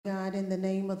God, in the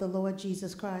name of the Lord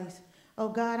Jesus Christ. Oh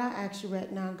God, I ask you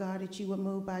right now, God, that you would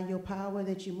move by your power,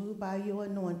 that you move by your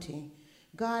anointing.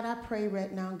 God, I pray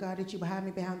right now, God, that you will hide me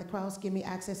behind the cross, give me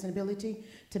access and ability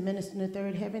to minister in the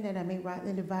third heaven, that I may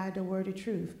rightly divide the word of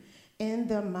truth. In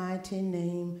the mighty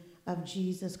name of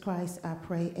Jesus Christ, I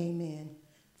pray, amen.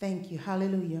 Thank you,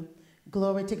 hallelujah.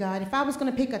 Glory to God. If I was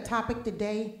going to pick a topic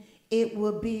today, it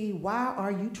would be, why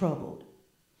are you troubled?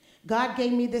 God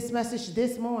gave me this message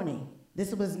this morning.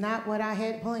 This was not what I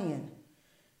had planned.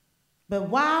 But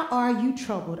why are you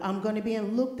troubled? I'm going to be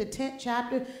in Luke, the 10th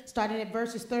chapter, starting at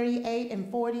verses 38 and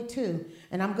 42.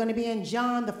 And I'm going to be in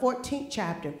John, the 14th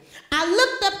chapter. I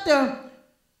looked up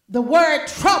the word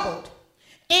troubled.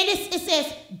 And it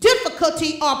says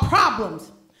difficulty or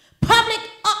problems, public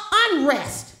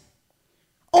unrest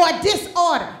or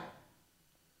disorder.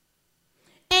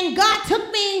 And God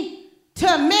took me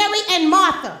to Mary and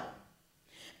Martha.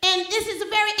 And this is a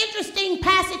very interesting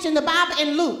passage in the Bible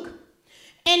in Luke.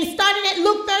 And starting at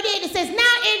Luke 38, it says, now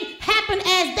it happened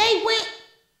as they went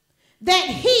that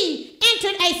he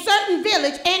entered a certain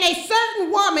village, and a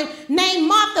certain woman named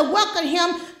Martha welcomed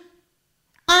him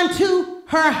unto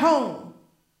her home.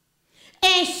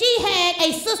 And she had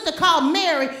a sister called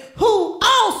Mary, who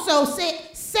also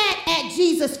sat at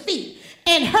Jesus' feet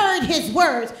and heard his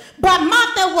words. But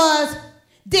Martha was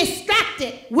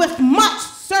distracted with much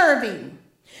serving.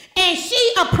 And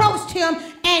she approached him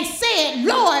and said,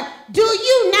 Lord, do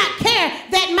you not care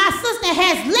that my sister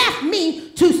has left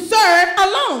me to serve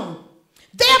alone?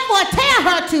 Therefore tell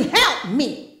her to help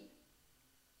me.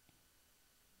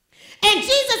 And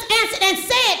Jesus answered and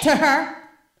said to her,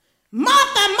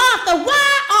 Martha, Martha,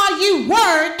 why are you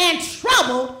worried and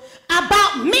troubled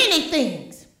about many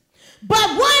things? But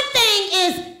one thing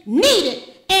is needed,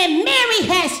 and Mary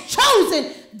has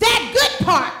chosen that good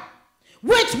part,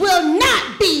 which will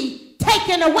not be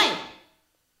taken away.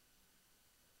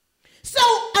 So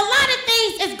a lot of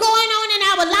things is going on in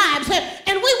our lives,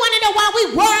 and we want to know why we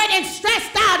worried and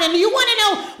stressed out, and you want to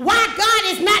know why God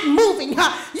is not moving.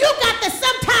 You got to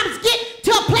sometimes get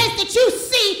to a place that you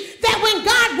see that when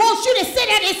God wants you to sit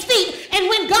at his feet, and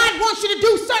when God wants you to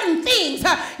do certain things,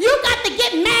 you got to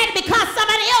get mad because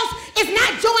somebody else is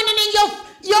not joining in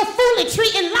your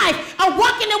foolery in life, or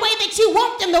walking the way that you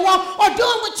want them to walk, or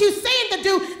doing what you're saying to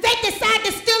do. They decide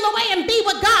to steal away and be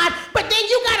with God, but then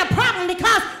you got a problem,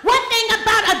 because one thing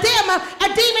about a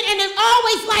demon, and it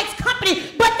always likes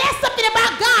company, but that's something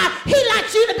about God. He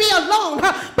likes you to be alone,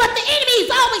 but the enemy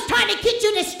is always trying to get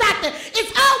you distracted.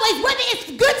 It's always, whether it's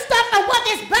good stuff or whether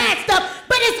it's bad stuff,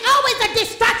 but it's always a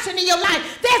distraction in your life.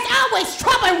 There's always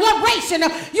trouble and worration.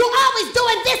 You're always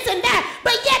doing this and that,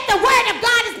 but yet the word of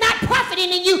God is not profiting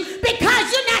in you, because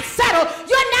you're not settled.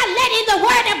 You're not letting the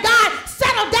word of God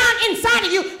settle down inside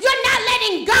of you. You're not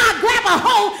letting God grab a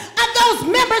hold of those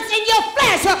members in your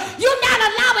flesh. You're not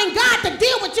allowing God to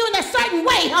deal with you in a certain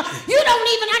way. You don't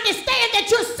even understand that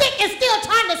you're sick and still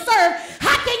trying to serve.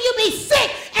 How can you be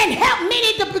sick and help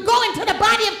many to go into the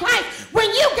body of Christ when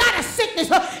you got a sickness?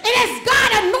 And as God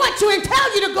anoint you and tell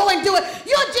you to go and do it,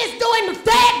 you're just doing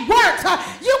bad works.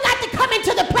 You got to come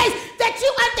into the place that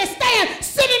you understand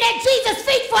sitting at Jesus'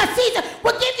 feet for a season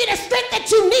will give you the strength that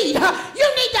you need. You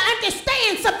need to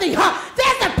understand something.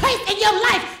 There's a place in your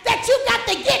life that you got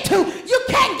to get to. You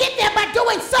can't get there by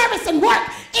doing service and work.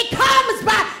 It comes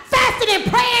by fasting and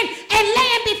praying and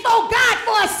laying before God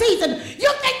for a season.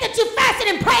 You think that you fasted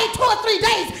and prayed 2 or 3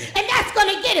 days and that's going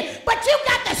to get it, but you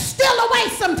got to steal away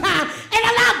sometime and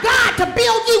allow God to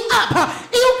build you up.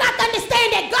 You got to understand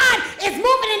that God is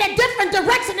moving in a different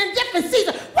direction in a different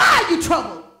season. Why are you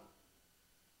troubled?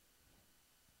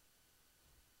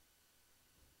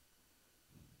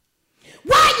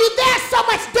 Why are there so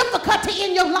much difficulty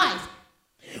in your life?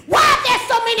 Why are there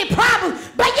so many problems,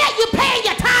 but yet you paying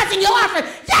your tithes and your offering,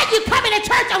 yet you coming to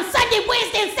church on Sunday,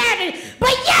 Wednesday, and Saturday,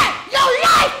 but yet your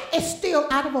life is still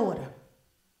out of order?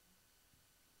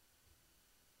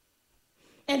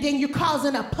 And then you're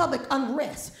causing a public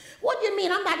unrest. What do you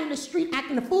mean? I'm not in the street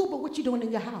acting a fool, but what you doing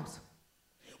in your house?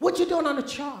 What you doing on the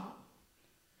job?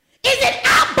 Is it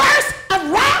outbursts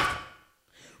of wrath,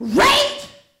 rage?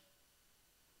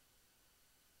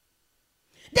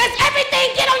 Does everything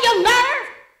get on your nerve?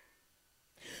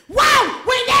 Wow,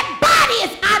 when that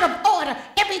body is out of order,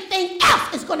 everything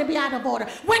else is going to be out of order.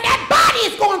 When that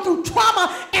body is going through trauma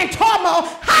and turmoil,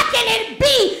 how can it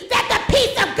be that the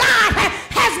peace of God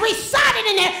has resided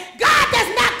in it? God does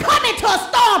not come into a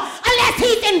storm unless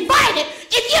he's invited.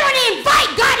 If you don't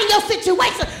invite God in your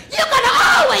situation, you're going to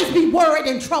always be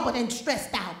worried and troubled and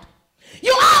stressed out.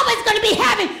 You're always going to be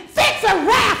having fits of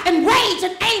wrath and rage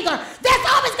and anger. There's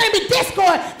always going to be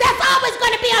discord. There's always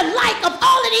going to be a lack of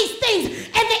all of these things.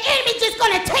 And the enemy's just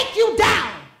going to take you down.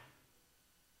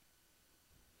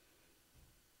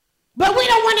 But we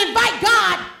don't want to invite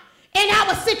God in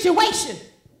our situation.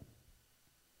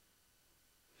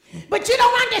 But you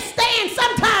don't understand,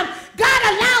 sometimes God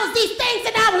allows these things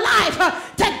in our life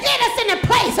to get us in a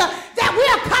place that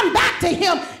we'll come back to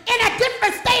him in a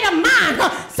different state of mind.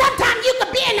 Sometimes you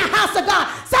can be in the house of God.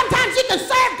 Sometimes you can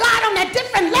serve God on a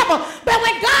different level. But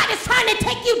when God is trying to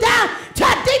take you down to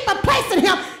a deeper place in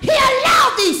him, he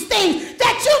allowed these things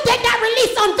that you did not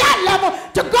release on that level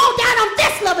to go down on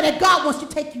this level that God wants to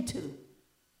take you to.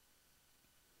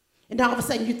 And all of a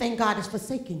sudden you think God is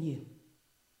forsaking you.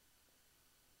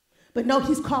 But no,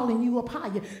 he's calling you up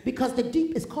higher because the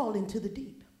deep is calling to the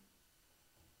deep.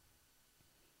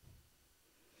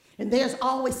 And there's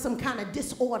always some kind of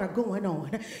disorder going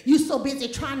on. You're so busy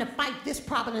trying to fight this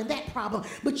problem and that problem,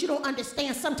 but you don't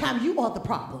understand sometimes you are the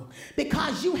problem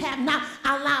because you have not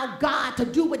allowed God to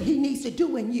do what he needs to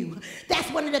do in you. That's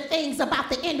one of the things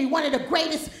about the enemy. One of the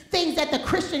greatest things that the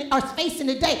Christian are facing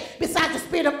today, besides the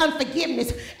spirit of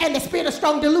unforgiveness and the spirit of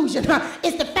strong delusion,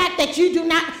 is the fact that you do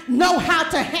not know how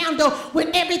to handle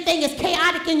when everything is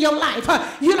chaotic in your life.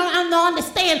 You don't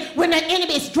understand when the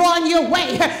enemy is drawing your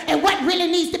way and what really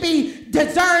needs to be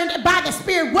discerned by the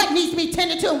Spirit, what needs to be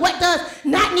tended to and what does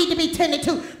not need to be tended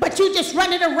to. But you just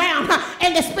running around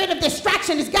and the spirit of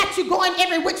distraction has got you going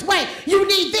every which way. You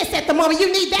need this at the moment, you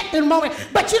need that at the moment,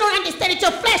 but you don't understand that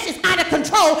your flesh is out of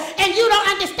control and you don't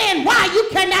understand why you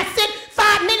cannot sit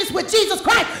 5 minutes with Jesus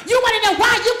Christ. You want to know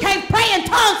why you can't pray in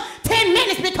tongues 10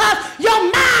 minutes because your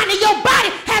mind and your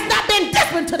body has not been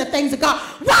disciplined to the things of God.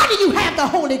 Why do you have the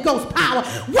Holy Ghost power?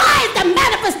 Why is the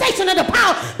manifestation of the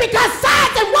power? Because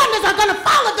signs and wonders are going to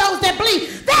follow those that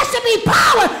believe. There should be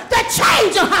power to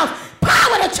change your house,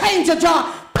 power to change your job,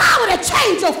 power to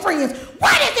change your friends.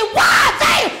 What is it? Why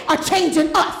they are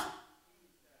changing us?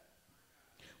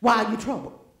 Why are you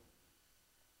troubled?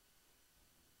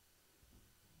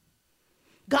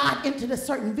 God entered a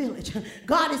certain village.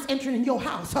 God is entering your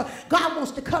house. God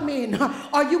wants to come in.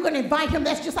 Are you going to invite him?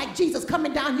 That's just like Jesus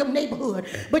coming down your neighborhood.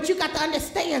 But you got to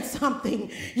understand something.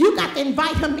 You got to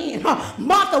invite him in.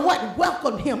 Martha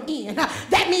welcomed him in.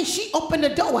 That means she opened the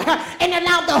door and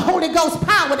allowed the Holy Ghost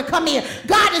power to come in.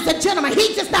 God is a gentleman.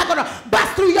 He's just not going to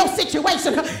bust through your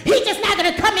situation. He's just not going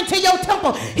to come into your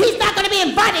temple. He's not going to be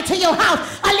invited to your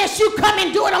house unless you come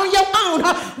and do it on your own.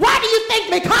 Why do you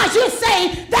think because you're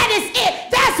saved, that is it?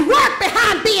 That's work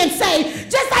behind being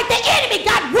saved. Just like the enemy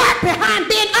got work behind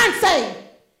being unsaved.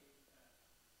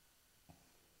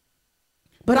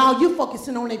 But all you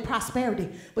focusing on their prosperity,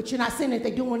 but you're not seeing that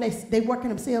they're doing, they working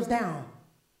themselves down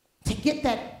to get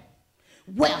that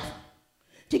wealth,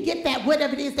 to get that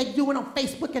whatever it is they're doing on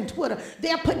Facebook and Twitter.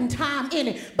 They're putting time in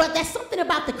it. But there's something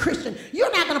about the Christian. You're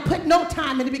not going to put no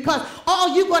time in it because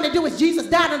all you're going to do is Jesus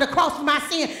died on the cross for my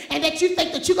sin, and that you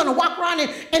think that you're going to walk around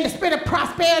in the spirit of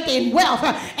prosperity and wealth.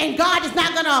 And God is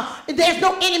not going to, there's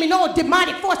no enemy, no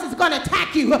demonic forces going to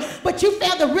attack you. But you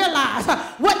fail to realize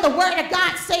what the word of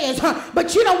God says.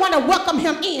 But you don't want to welcome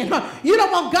him in. You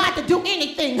don't want God to do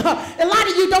anything. A lot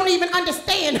of you don't even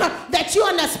understand that you're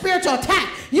under spiritual attack.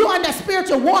 You're under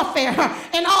spiritual warfare,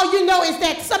 and all you know is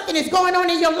that something is going on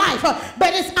in your life,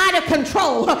 but it's out of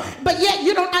control. But yet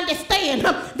you don't understand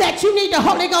that you need the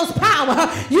Holy Ghost power.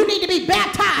 You need to be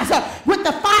baptized with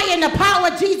the fire and the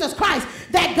power of Jesus Christ,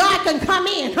 that God can come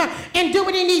in and do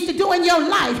what he needs to do in your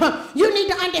life. You need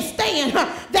to understand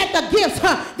that the gifts,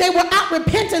 they were out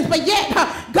repentance, but yet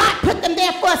God put them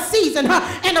there for a season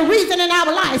and a reason in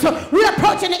our lives. We're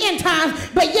approaching the end times,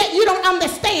 but yet you don't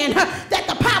understand that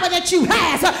the power that you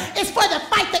have is for the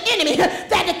fight the enemy,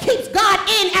 that it keeps God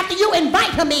in after you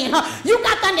invite him in. You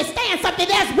got to understand something.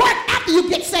 There's work after you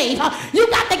get saved. You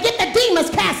got to get the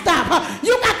demons cast out.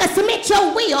 You got to submit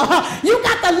your will. You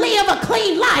got to live a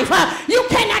clean life. You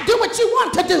cannot do what you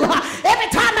want to do. Every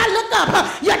time I look up,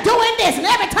 you're doing this, and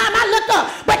every time I look up,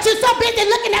 but you're so busy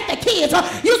looking at the kids.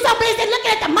 You're so busy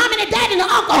looking at the mom and the dad and the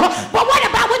uncle. But what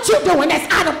about what you're doing that's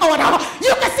out of order?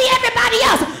 You can see everybody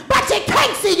else, but you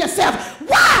can't see yourself.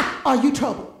 Why are you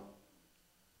troubled?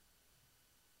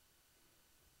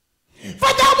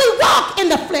 For though we walk in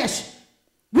the flesh,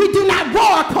 we do not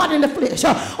war according to flesh.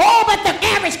 Oh, but the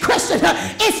average Christian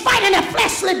is fighting a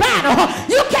fleshly battle.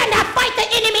 You cannot fight the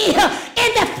enemy in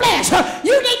the flesh.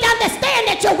 You need to understand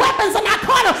that your weapons are not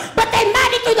carnal, but they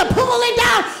mighty through the pulling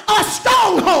down of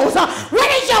strongholds. What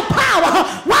is your power?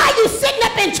 Why are you sitting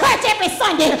up in church every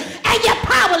Sunday and you're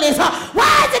powerless?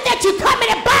 Why is it that you come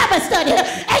in a Bible study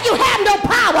and you have no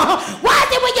power? Why is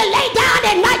it when you lay down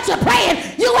at night you're praying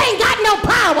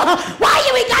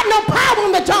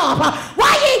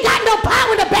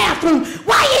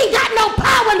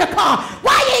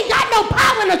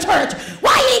church?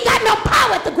 Why you ain't got no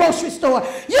power at the grocery store?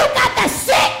 You got to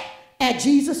sit at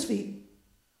Jesus' feet.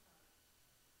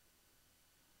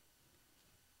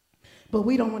 But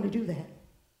we don't want to do that.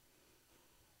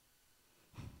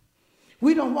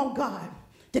 We don't want God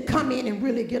to come in and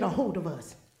really get a hold of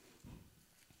us.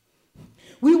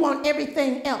 We want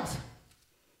everything else.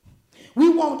 We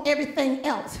want everything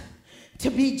else to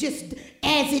be just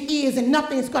as it is and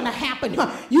nothing's going to happen.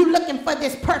 You're looking for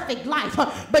this perfect life,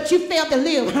 but you fail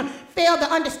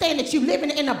to understand that you're living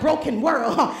in a broken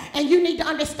world, and you need to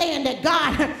understand that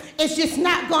God is just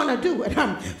not going to do it.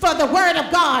 For the word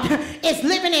of God is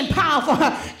living and powerful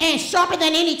and sharper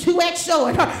than any two-edged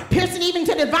sword, piercing even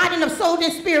to the dividing of soul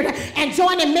and spirit and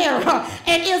joining marrow,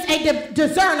 and is a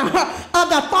discerner of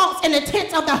the thoughts and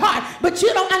intents of the heart. But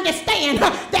you don't understand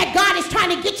that God is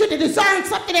trying to get you to discern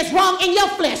something that's wrong in your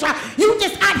flesh. You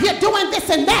just out here doing this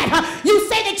and that. You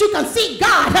say that you can see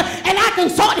God, and I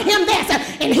consulted him this,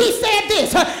 and he said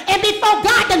this, and before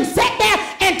God done sat there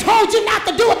and told you not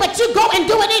to do it, but you go and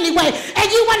do it anyway, and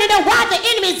you want to know why the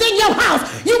enemy is in your house.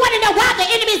 You want to know why the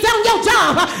enemy is on your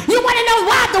job. You want to know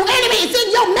why the enemy is in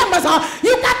your members.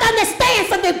 You got to understand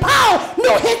something. Paul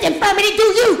knew his infirmity. Do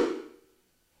you?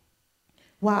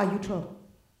 Why are you troubled?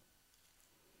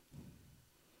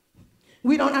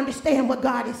 We don't understand what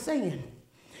God is saying.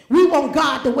 We want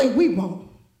God the way we want.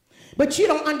 But you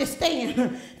don't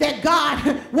understand that God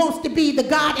wants to be the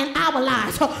God in our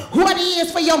lives. What it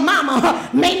is for your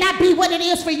mama may not be what it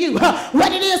is for you.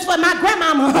 What it is for my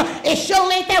grandmama, it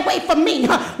sure ain't that way for me.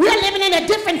 We're living in a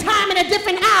different time and a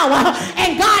different hour,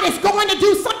 and God is going to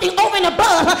do something over and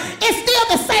above. It's still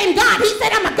the same God. He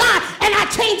said, I'm a God and I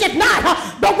change it not.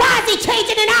 But why is he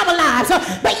changing in our lives?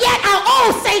 But yet our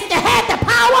old saints that had the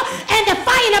power and the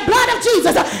fire and the blood of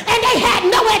Jesus, and they had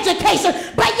no education,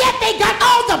 but yet they got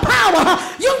all the power.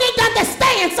 You need to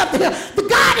understand something. The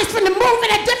God is going to move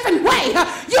in a different way.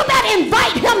 You better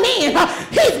invite him in.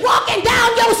 He's walking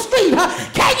down your street.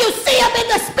 Can you see him in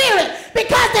the spirit?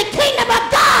 Because the kingdom of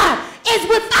God is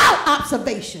without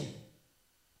observation.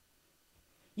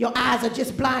 Your eyes are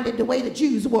just blinded the way the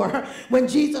Jews were when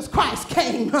Jesus Christ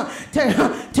came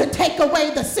to take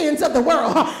away the sins of the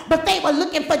world. But they were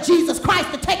looking for Jesus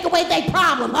Christ to take away their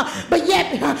problem. But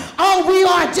yet, we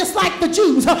are just like the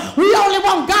Jews. We only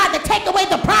want God to take away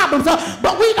the problems,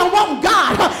 but we don't want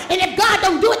God. And if God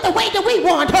don't do it the way that we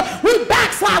want, we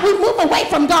backslide, we move away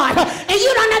from God. And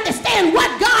you don't understand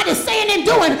what God is saying and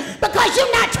doing because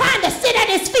you're not trying to sit at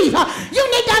his feet. You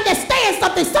need to understand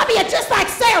something. Some of you are just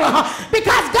like Sarah,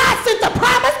 because God sent the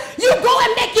promise, you go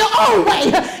and make your own way.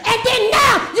 And then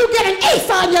now you get an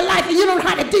Esau in your life and you don't know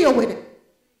how to deal with it.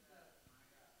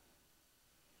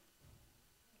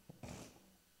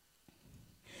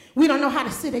 We don't know how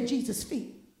to sit at Jesus'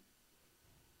 feet.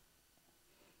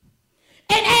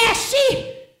 And as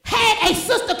she had a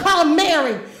sister called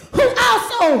Mary, who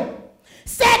also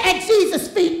sat at Jesus'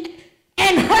 feet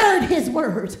and heard his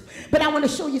words. But I want to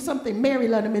show you something. Mary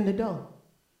let him in the door.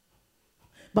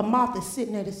 But Martha's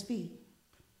sitting at his feet.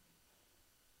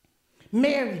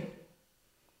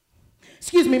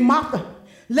 Martha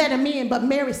let him in, but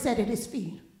Mary sat at his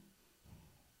feet.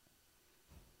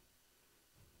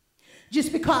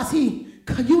 Just because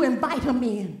you invite him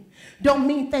in, don't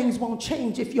mean things won't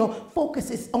change if your focus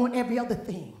is on every other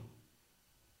thing.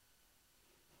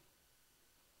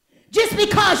 Just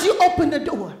because you open the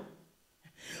door.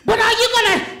 But are you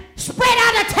going to spread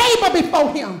out a table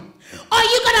before him? Are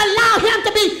you going to allow him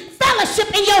to be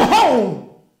fellowship in your home?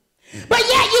 But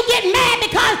yet you get mad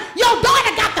because your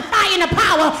daughter got the fire and the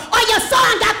power, or your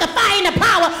son got the fire and the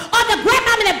power, or the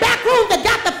grandmama in the back room that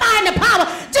got the fire and the power.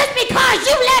 Just because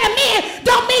you let him in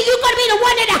don't mean you're going to be the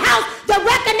one in the house to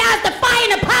recognize the fire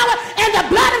and the power and the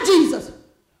blood of Jesus.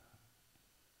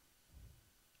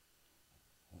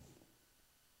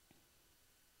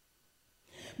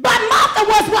 But Martha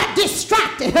was what?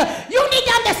 Distracted. You need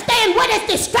to understand what is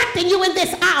distracting you in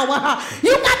this hour.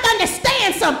 You got to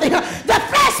understand something. The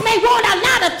flesh may want a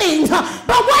lot of things,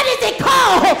 but what is it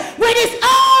called when it's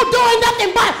all doing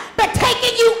nothing but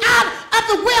taking you out of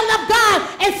the will of God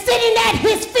and sitting at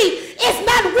his feet? It's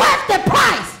not worth the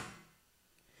price.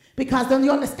 Because then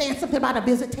you understand something about a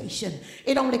visitation.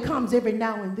 It only comes every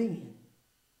now and then.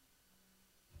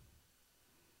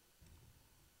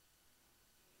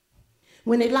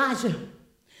 When Elijah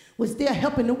was there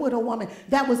helping the widow woman,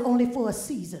 that was only for a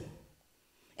season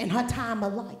and her time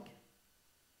alike.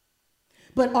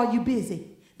 But are you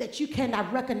busy that you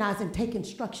cannot recognize and take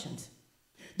instructions?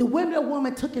 The widow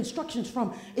woman took instructions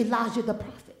from Elijah the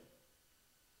prophet.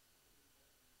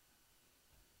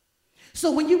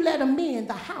 So when you let him in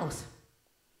the house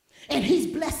and he's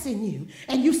blessing you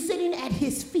and you sitting at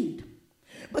his feet,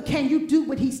 but can you do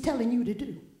what he's telling you to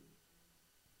do?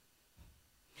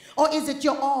 Or is it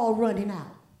your all running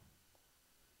out?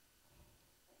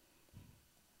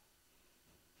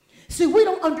 See, we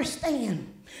don't understand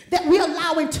that we're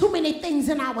allowing too many things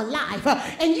in our life.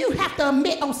 And you have to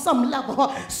admit on some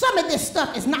level, some of this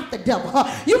stuff is not the devil.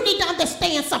 You need to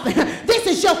understand something. This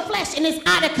is your flesh and it's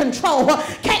out of control.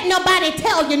 Can't nobody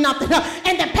tell you nothing.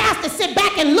 And the pastor sit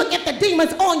back and look at the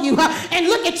demons on you and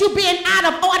look at you being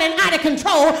out of order and out of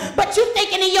control. But you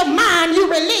thinking in your mind you're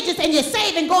religious and you're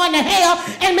saved and going to hell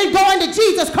and been going to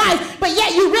Jesus Christ. But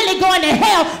yet you really going to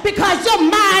hell because your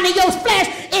mind and your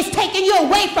flesh is taking you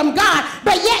away from God.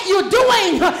 But yet you're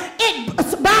doing it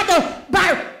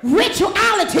by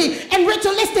rituality and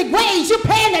ritualistic ways. You're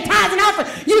paying the tithes and offering.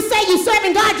 You say you're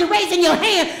serving God, you're raising your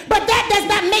hand, but that does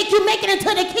not make you make it into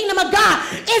the kingdom of God.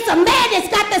 It's a man that's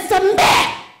got to submit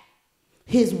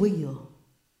his will,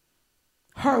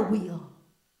 her will.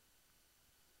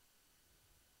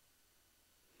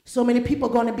 So many people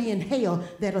are going to be in hell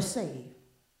that are saved.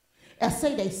 I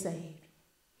say they saved,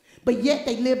 but yet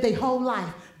they live their whole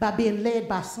life by being led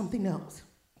by something else.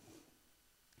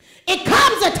 It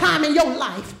comes a time in your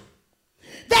life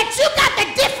that you got to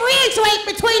differentiate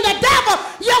between the devil,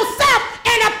 yourself,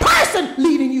 and a person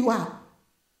leading you out.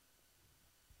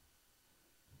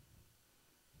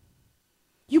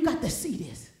 You got to see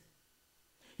this.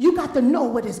 You got to know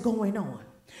what is going on.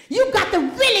 You got to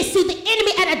really see the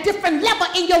enemy at a different level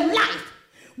in your life.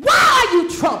 Why are you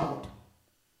troubled?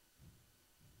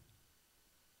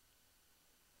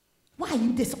 Why are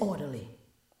you disorderly?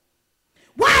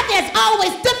 Why there's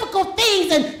always difficult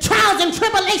things and trials and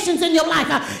tribulations in your life?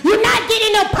 You're not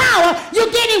getting no power.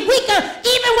 You're getting weaker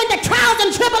even when the trials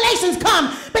and tribulations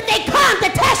come. But they come to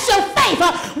test your faith.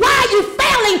 Why are you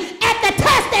failing at the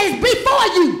test that is before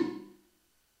you?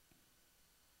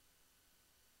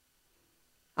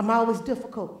 I'm always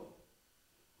difficult.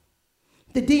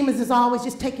 The demons is always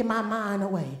just taking my mind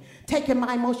away, taking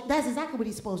my emotion. That's exactly what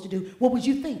he's supposed to do. What was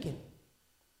you thinking?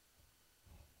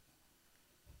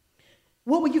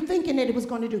 What were you thinking that it was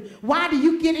going to do? Why do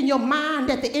you get in your mind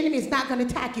that the enemy is not going to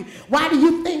attack you? Why do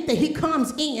you think that he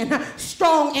comes in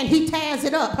strong and he tears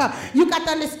it up? You got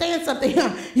to understand something.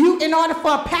 You, in order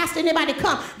for a pastor, anybody to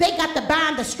come, they got to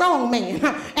bind the strong man.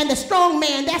 And the strong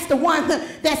man, that's the one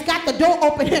that's got the door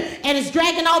open and is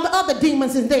dragging all the other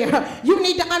demons in there. You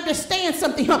need to understand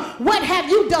something. What have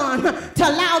you done to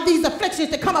allow these afflictions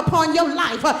to come upon your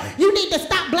life? You need to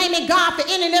stop blaming God for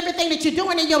any and everything that you're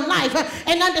doing in your life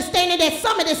and understanding that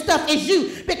some of this stuff is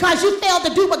you because you failed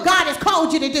to do what God has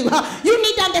called you to do. You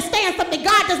need to understand something.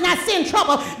 God does not send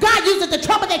trouble. God uses the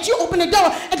trouble that you open the door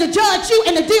and to judge you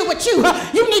and to deal with you.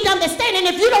 You need to understand,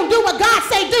 and if you don't do what God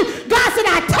say do, God said,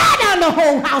 I tear down the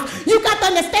whole house. You got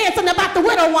to understand something about the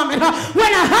widow woman.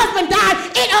 When her husband died,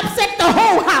 it upset the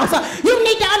whole house. You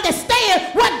need to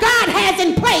understand what God has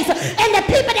in place, and the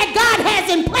people that God has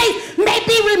in place may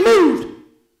be removed.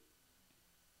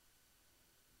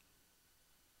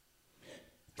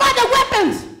 For the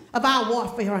weapons of our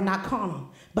warfare are not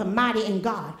carnal, but mighty in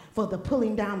God for the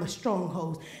pulling down the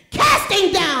strongholds,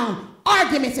 casting down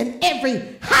arguments and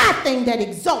every high thing that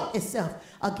exalts itself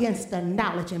against the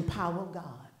knowledge and power of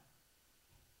God.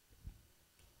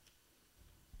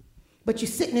 But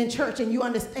you're sitting in church and you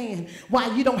understand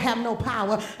why you don't have no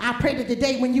power. I pray that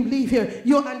today when you leave here,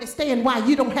 you'll understand why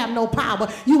you don't have no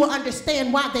power. You will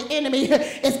understand why the enemy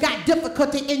has got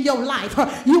difficulty in your life.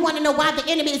 You want to know why the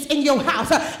enemy is in your house.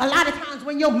 A lot of times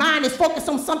when your mind is focused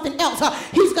on something else,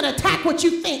 he's going to attack what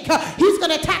you think. He's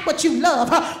going to attack what you love.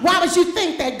 Why would you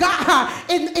think that God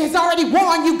has already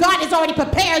warned you? God has already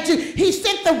prepared you. He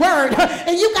sent the word.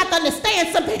 And you got to understand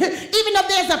something. Even though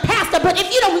there's a pastor, but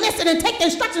if you don't listen and take the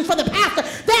instructions for the pastor,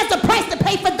 there's a price to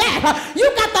pay for that. You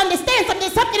got to understand something.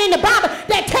 There's something in the Bible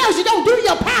that tells you don't do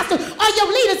your pastor or your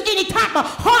leaders any type of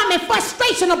harm and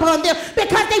frustration upon them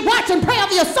because they watch and pray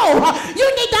over your soul. You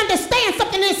need to understand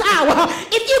something in this hour.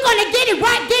 If you're going to get it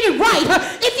right, get it right.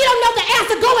 If you don't know the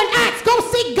answer, go and ask. Go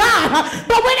seek God.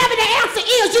 But whatever the answer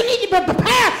is, you need to be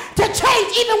prepared to change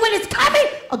even when it's coming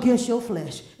against your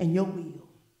flesh and your will.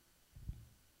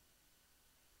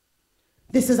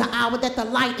 This is an hour that the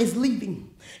light is leaving.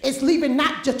 It's leaving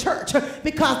not your church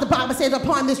because the Bible says,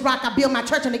 upon this rock I build my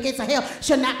church and the gates of hell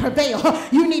shall not prevail.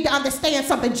 You need to understand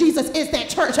something. Jesus is that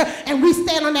church and we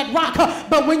stand on that rock.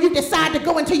 But when you decide to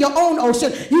go into your own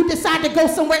ocean, you decide to go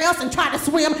somewhere else and try to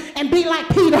swim and be like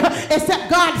Peter,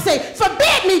 except God say,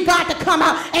 forbid me, God, to come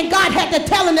out. And God had to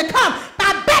tell him to come.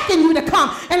 I beckon you to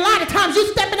come. And a lot of times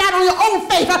you're stepping out on your own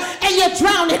faith and you're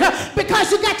drowning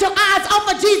because you got your eyes off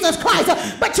of Jesus Christ.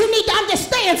 But you need to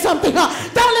understand something.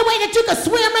 The only way that you can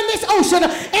swim in this ocean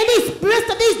in these midst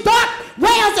of these dark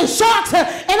waves whales and sharks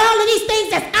and all of these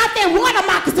things that's out there, water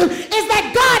moccasins, is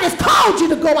that God has called you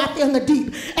to go out there in the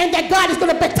deep and that God is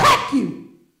going to protect you.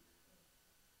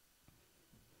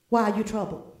 Why are you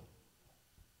troubled?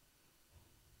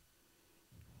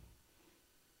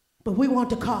 But we want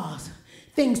to cause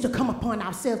things to come upon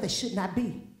ourselves that should not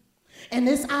be. And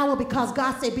this hour, because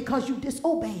God said, because you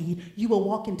disobeyed, you will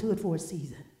walk into it for a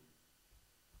season.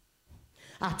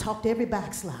 I talk to every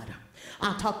backslider.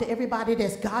 I talk to everybody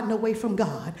that's gotten away from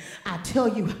God. I tell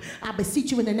you, I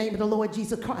beseech you in the name of the Lord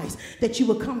Jesus Christ, that you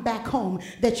will come back home,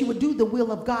 that you will do the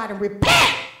will of God and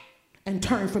repent and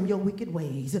turn from your wicked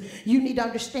ways. You need to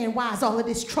understand, why is all of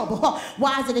this trouble?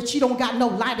 Why is it that you don't got no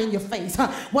light in your face?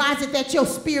 Why is it that your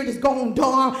spirit is going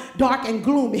dark and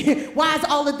gloomy? Why is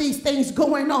all of these things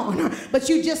going on? But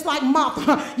you just like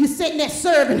Martha, you sitting there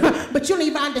serving, but you don't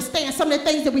even understand some of the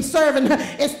things that we serving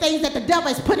is things that the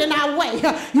devil is putting our way.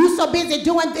 You so busy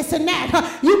doing this and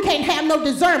that, you can't have no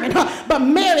discernment. But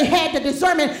Mary had the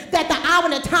discernment that the hour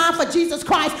and the time for Jesus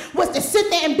Christ was to sit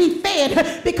there and be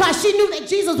fed, because she knew that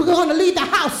Jesus was going to leave the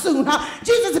house soon.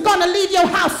 Jesus is going to leave your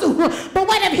house soon. But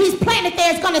whatever he's planted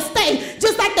there is going to stay.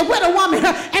 Just like the widow woman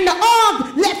and the oil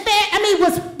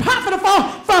was profitable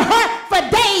for her for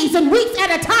days and weeks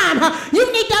at a time. You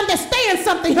need to understand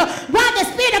something. While the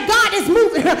Spirit of God is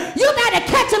moving, you got to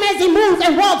catch him as he moves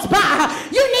and walks by.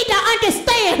 You need to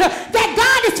understand that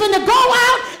God is going to go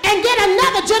out and get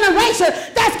another generation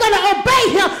that's going to obey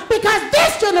him, because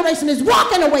this generation is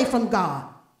walking away from God.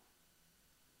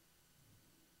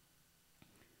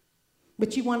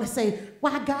 But you want to say,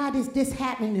 why, God, is this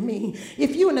happening to me?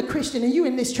 If you're a Christian and you're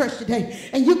in this church today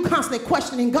and you constantly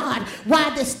questioning God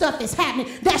why this stuff is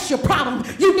happening, that's your problem.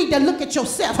 You need to look at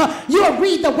yourself. You'll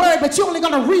read the word, but you're only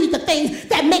going to read the things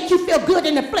that make you feel good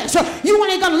in the flesh. You're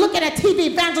only going to look at a TV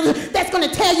evangelist that's going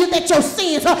to tell you that your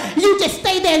sins, you just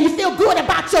stay there and you feel good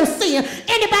about your sin.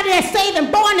 Anybody that's saved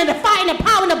and born in the fire and the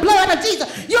power and the blood of Jesus,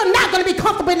 you're not going to be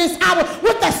comfortable in this hour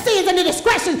with the sins and the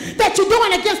discretion that you're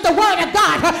doing against the word of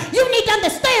God. You need to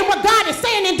understand what God is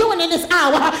saying and doing in this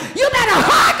hour. You better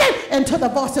hearken unto the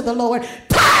voice of the Lord.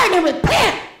 Turn and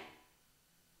repent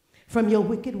from your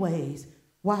wicked ways.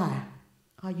 Why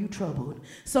are you troubled?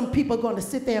 Some people are going to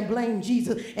sit there and blame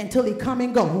Jesus until he come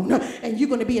and gone, and you're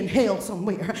going to be in hell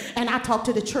somewhere. And I talk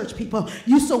to the church people.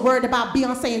 You so worried about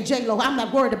Beyonce and J-Lo. I'm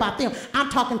not worried about them. I'm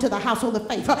talking to the household of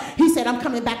faith. He said, I'm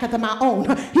coming back after my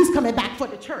own. He's coming back for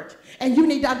the church. And you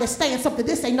need to understand something.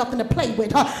 This ain't nothing to play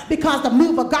with, because the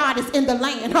move of God is in the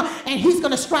land, and he's going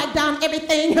to strike down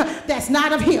everything that's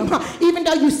not of him. Even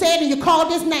though you said and you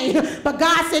called his name, but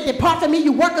God said, depart from me,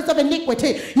 you workers of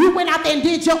iniquity. You went out there and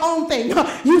did your own thing.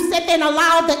 You sat there and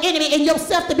allowed the enemy and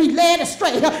yourself to be led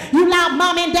astray. You allowed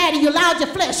mom and daddy, you allowed your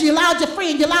flesh, you allowed your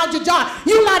friend, you allowed your job,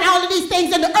 you allowed all of these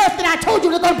things in the earth that I told you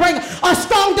were going to bring a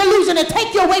strong delusion and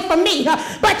take you away from me.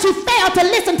 But you failed to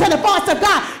listen to the voice of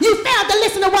God. You failed to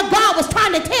listen to what God was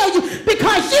trying to tell you,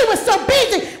 because you were so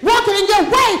busy walking in your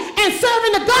way and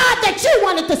serving the God that you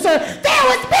wanted to serve. There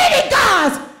was many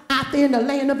gods out there in the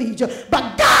land of Egypt,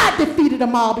 but God defeated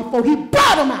them all before he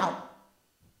brought them out.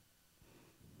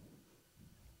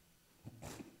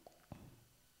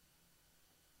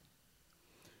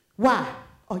 Why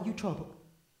are you troubled?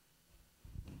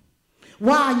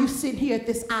 Why are you sitting here at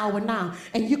this hour now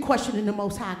and you're questioning the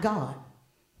Most High God?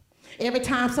 Every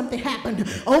time something happened,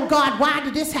 oh God, why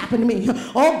did this happen to me?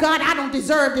 Oh God, I don't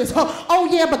deserve this. Oh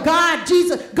yeah, but God,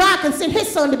 Jesus, God can send his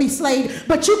son to be slaved,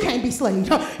 but you can't be slaved.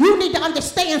 You need to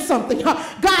understand something.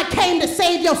 God came to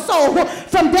save your soul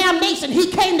from damnation.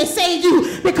 He came to save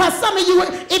you, because some of you,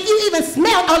 if you even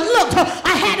smelled or looked,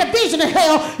 I had a vision of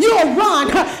hell, you'll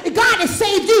run. God has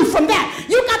saved you from that.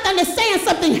 You got to understand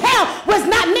something. Hell was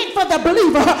not meant for the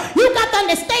believer. You got to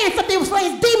understand something. It was for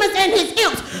his demons and his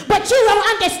imps, but you don't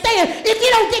understand. If you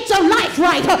don't get your life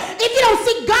right, if you don't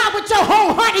seek God with your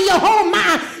whole heart and your whole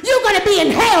mind, you're going to be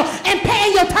in hell and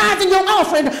paying your tithes and your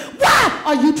offering. Why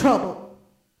are you troubled?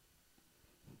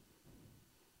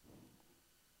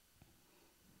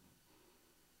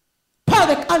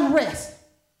 Public unrest.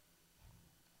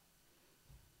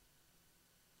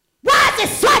 Why is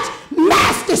there such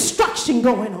mass destruction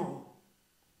going on?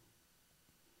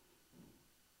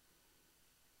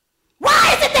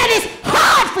 Why is it that it's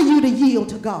hard for you to yield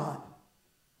to God?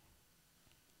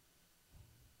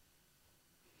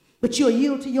 But you'll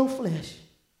yield to your flesh.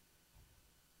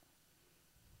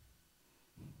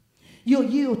 You'll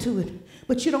yield to it.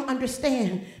 But you don't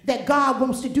understand that God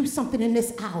wants to do something in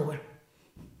this hour.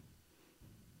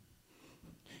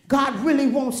 God really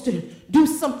wants to do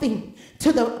something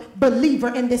to the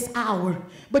believer in this hour.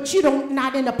 But you don't,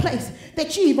 not in a place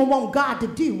that you even want God to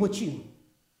deal with you.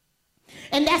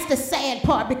 And that's the sad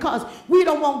part, because we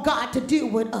don't want God to deal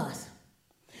with us.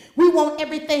 We want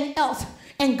everything else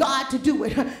and God to do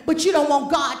it, but you don't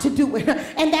want God to do it.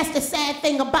 And that's the sad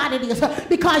thing about it, is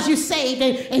because you're saved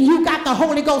and you got the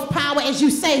Holy Ghost power, as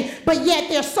you say, but yet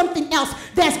there's something else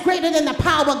that's greater than the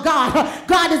power of God.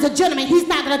 God is a gentleman. He's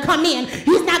not going to come in.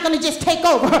 He's not going to just take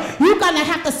over. You're going to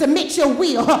have to submit your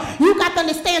will. You got to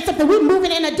understand something. We're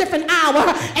moving in a different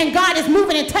hour, and God is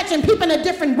moving and touching people in a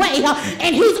different way,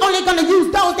 and he's only going to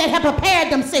use those that have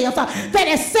prepared themselves, that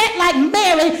are set like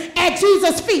Mary at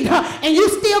Jesus' feet, and you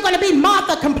still going to be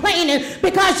Martha complaining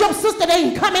because your sister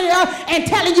ain't coming up and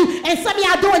telling you, and some of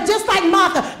y'all doing just like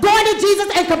Martha, going to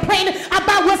Jesus and complaining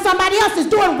about what somebody else is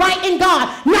doing right in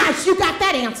God. Nice, you got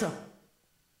that answer.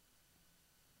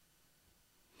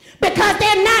 Because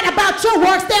they're not about your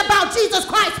works, they're about Jesus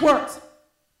Christ's works.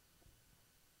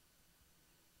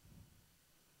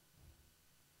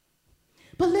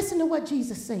 But listen to what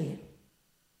Jesus said.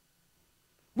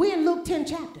 We're in Luke 10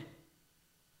 chapter,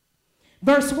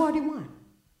 verse 41.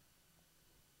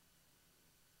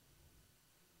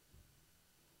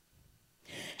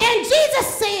 And Jesus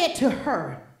said to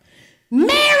her,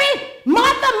 Mary,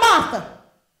 Martha, Martha.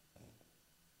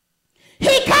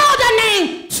 He called her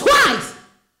name twice.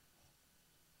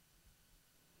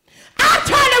 I'm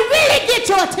trying to really get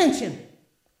your attention.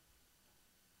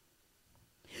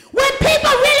 When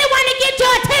people really want to get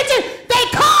your attention,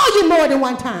 they call you more than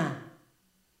one time.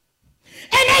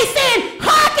 And they saying,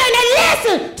 hearken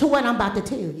and listen to what I'm about to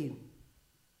tell you.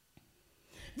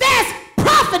 There's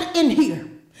profit in here.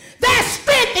 There's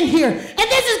strength in here. And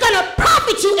this is going to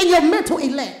profit you in your mental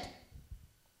elect.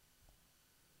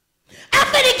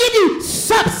 I'm going to give you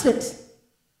substance.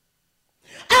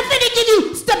 I'm going to give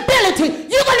you stability.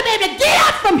 You're going to be able to get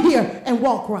up from here and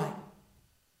walk right.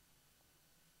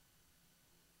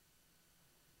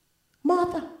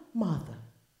 Martha, Martha,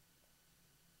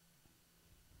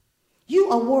 you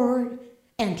are worried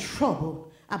and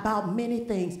troubled about many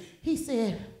things. He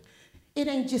said, it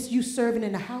ain't just you serving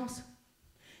in the house.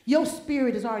 Your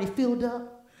spirit is already filled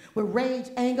up with rage,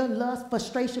 anger, lust,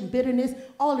 frustration, bitterness.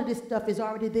 All of this stuff is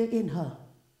already there in her.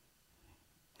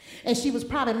 And she was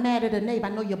probably mad at her neighbor. I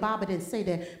know your Bible didn't say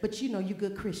that, but you know you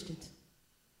good Christians.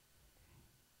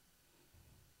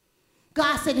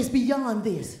 God said it's beyond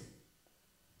this.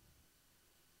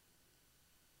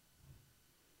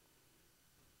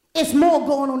 It's more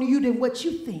going on in you than what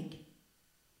you think.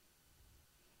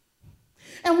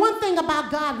 And one thing about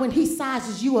God, when he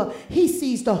sizes you up, he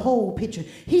sees the whole picture.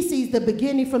 He sees the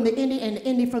beginning from the ending and the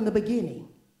ending from the beginning.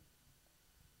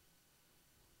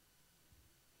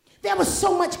 There was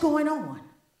so much going on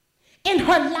in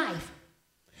her life,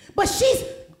 but she's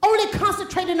only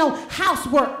concentrating on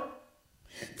housework.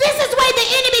 This is where the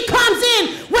enemy comes in.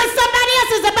 When somebody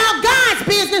else is about God's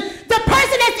business, the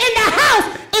person that's in the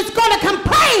house is going to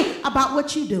complain about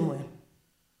what you're doing.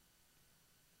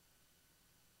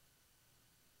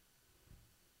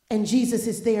 And Jesus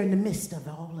is there in the midst of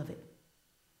all of it.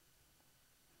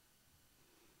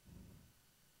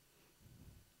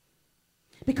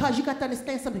 Because you got to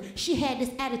understand something. She had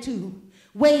this attitude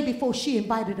way before she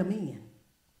invited him in.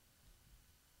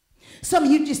 Some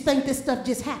of you just think this stuff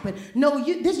just happened. No,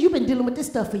 you've been dealing with this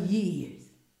stuff for years.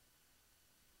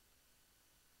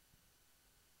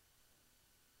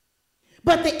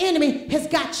 But the enemy has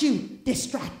got you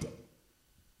distracted.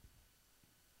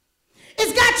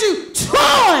 It's got you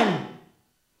torn.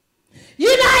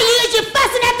 You know how you're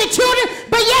fussing at the children,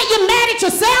 but yet you're mad at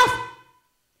yourself?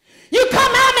 You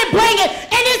come home and bring it,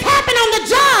 and it's happened on the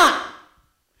job.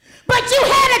 But you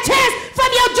had a chance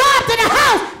from your job to the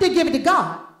house to give it to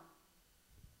God.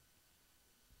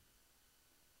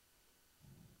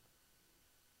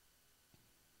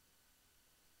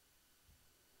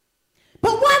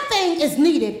 But one thing is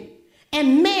needed,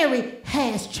 and Mary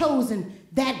has chosen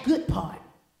that good part.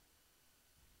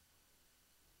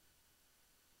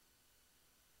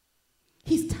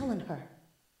 He's telling her.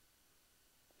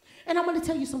 And I'm going to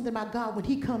tell you something about God. When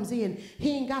he comes in,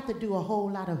 he ain't got to do a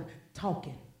whole lot of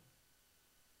talking.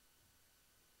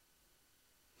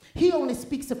 He only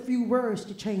speaks a few words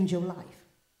to change your life.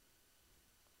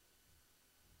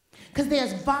 Because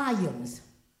there's volumes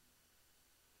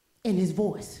in his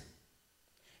voice,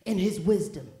 in his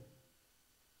wisdom,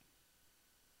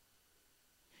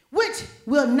 which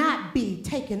will not be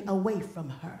taken away from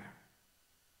her.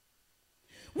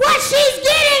 What she's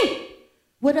getting,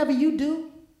 whatever you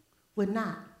do, will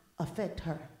not affect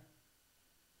her.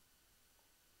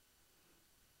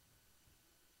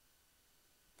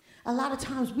 A lot of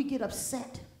times we get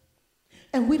upset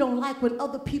and we don't like when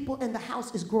other people in the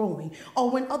house is growing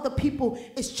or when other people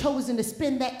is chosen to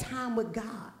spend that time with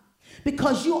God.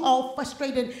 because you're all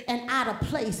frustrated and out of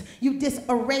place. You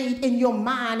disarrayed in your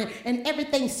mind, and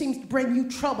everything seems to bring you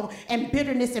trouble and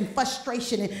bitterness and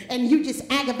frustration, and you just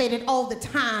aggravated all the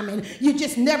time, and you're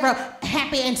just never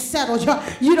happy and settled.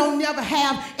 You don't never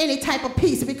have any type of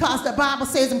peace, because the Bible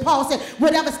says, and Paul said,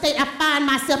 whatever state I find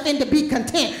myself in, to be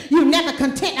content. You're never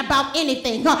content about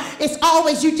anything. It's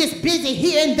always you just busy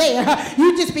here and there.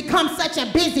 You just become such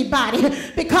a busybody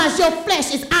because your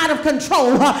flesh is out of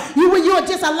control. You'll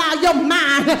just allow your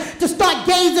mind to start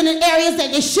gazing in areas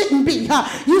that it shouldn't be.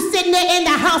 You sitting there in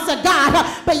the house of God,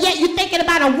 but yet you thinking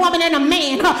about a woman and a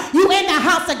man. You in the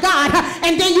house of God,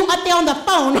 and then you up there on the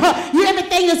phone.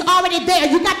 Everything is already there.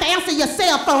 You got to answer your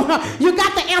cell phone. You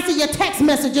got to answer your text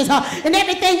messages, and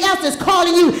everything else is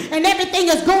calling you, and everything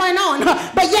is going on.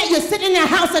 But yet you're sitting in the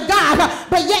house of God,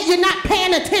 but yet you're not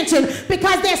paying attention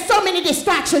because there's so many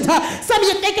distractions. Some of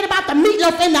you thinking about the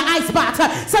meatloaf in the icebox.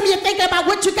 Some of you thinking about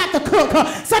what you got to cook.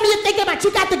 Some of you thinking about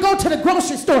you got to go to the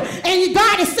grocery store, and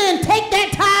God is saying, take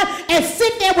that time and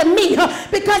sit there with me,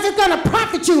 because it's going to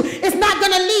profit you. It's not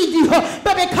going to lead you,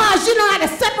 but because you know how to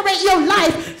separate your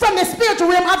life from the spiritual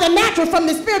realm, or the natural from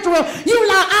the spiritual realm, you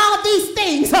allow all of these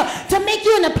things to make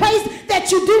you in a place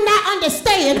that you do not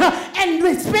understand, and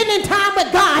spending time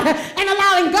with God and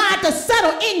allowing God to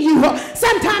settle in you.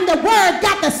 Sometimes the word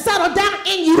got to settle down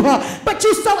in you, but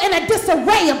you're so in a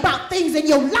disarray about things in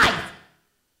your life.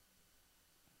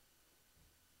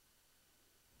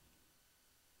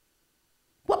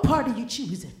 What part are you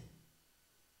choosing?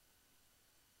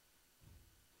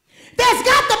 There's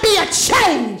got to be a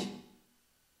change.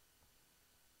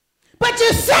 But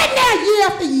you're sitting there year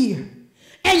after year,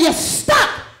 and you're stuck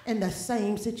in the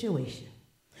same situation.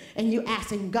 And you're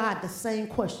asking God the same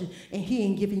question, and he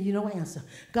ain't giving you no answer.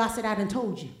 God said, I done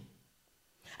told you.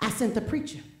 I sent the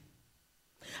preacher.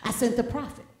 I sent the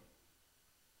prophet.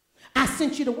 I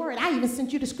sent you the word. I even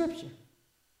sent you the scripture.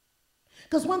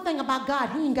 Because one thing about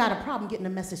God, he ain't got a problem getting a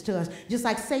message to us, just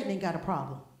like Satan ain't got a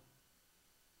problem.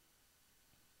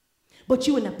 But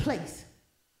you in a place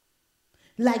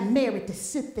like Mary to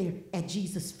sit there at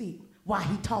Jesus' feet while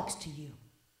he talks to you.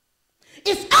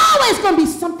 It's always going to be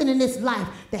something in this life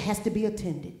that has to be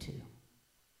attended to.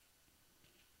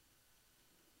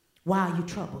 Why are you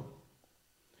troubled?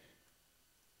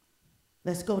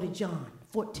 Let's go to John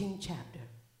 14 chapter.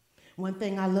 One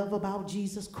thing I love about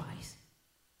Jesus Christ,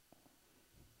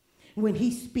 when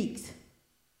he speaks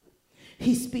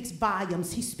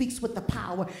volumes. He speaks with the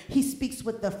power. He speaks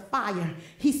with the fire.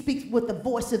 He speaks with the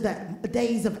voice of the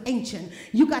days of ancient.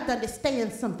 You got to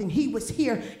understand something. He was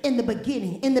here in the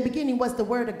beginning. In the beginning was the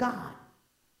word of God.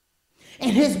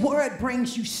 And his word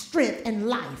brings you strength and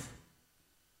life.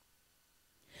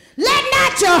 Let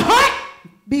not your heart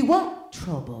be what?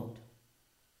 Troubled.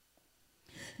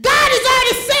 God is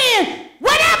already saying,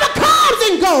 whatever comes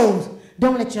and goes,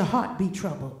 don't let your heart be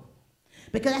troubled.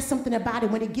 Because that's something about it.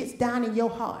 When it gets down in your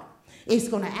heart, it's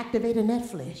going to activate in that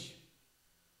flesh.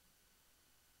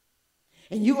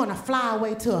 And you're going to fly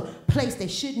away to a place that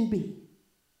shouldn't be.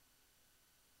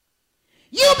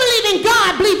 You believe in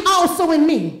God, believe also in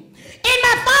me. In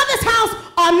my Father's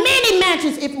house are many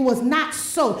mansions. If it was not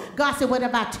so, God said,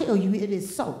 whatever I tell you, it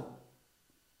is so.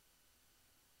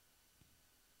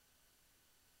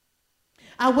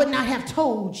 I would not have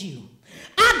told you.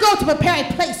 I go to prepare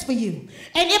a place for you.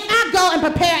 And if I go and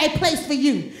prepare a place for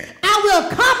you, I will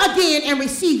come again and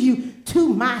receive you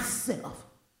to myself.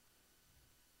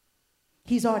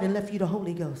 He's already left you the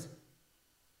Holy Ghost.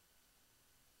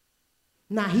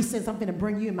 Now he says, I'm going to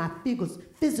bring you in my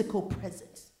physical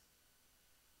presence.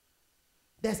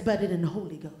 That's better than the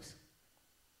Holy Ghost.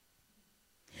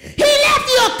 He left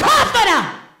you a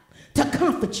comforter to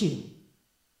comfort you.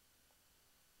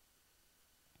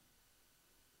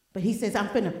 But he says, I'm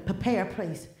going to prepare a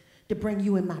place to bring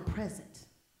you in my presence.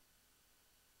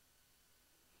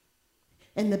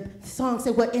 And the song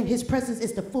said, well, in his presence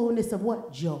is the fullness of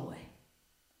what? Joy.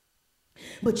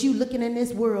 But you looking in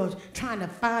this world trying to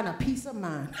find a peace of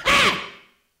mind. Ah!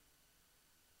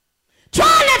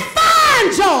 Trying to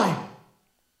find joy.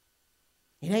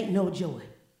 It ain't no joy.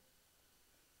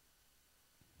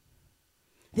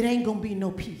 There ain't going to be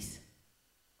no peace.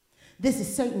 This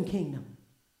is Satan's kingdom.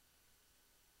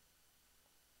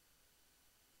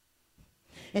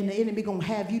 And the enemy going to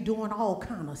have you doing all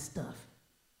kind of stuff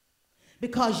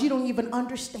because you don't even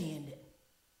understand it.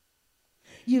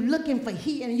 You're looking for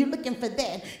here and you're looking for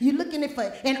that. You're looking for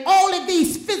and all of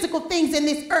these physical things in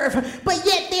this earth, but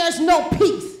yet there's no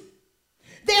peace.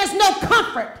 There's no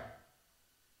comfort.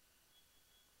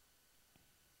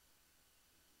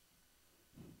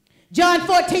 John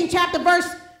 14, chapter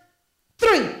verse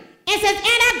 3. It says, and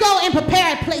I go and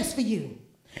prepare a place for you.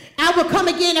 I will come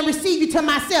again and receive you to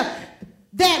myself,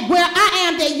 that where I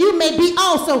am, that you may be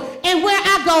also. And where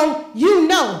I go, you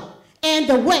know, and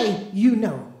the way you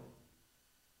know.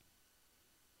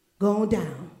 Going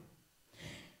down.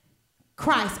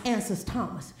 Christ answers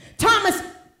Thomas. Thomas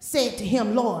said to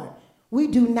him, Lord, we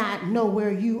do not know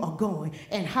where you are going,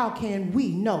 and how can we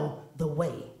know the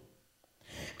way?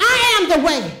 I am the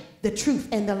way, the truth,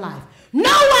 and the life. No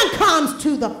one comes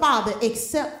to the Father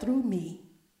except through me.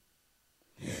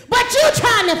 But you're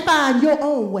trying to find your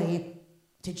own way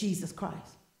to Jesus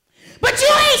Christ. But you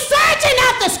ain't searching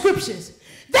out the scriptures.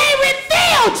 They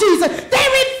reveal Jesus. They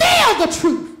reveal the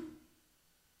truth.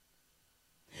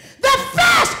 The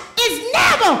flesh is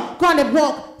never going to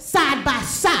walk side by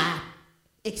side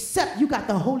except you got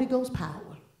the Holy Ghost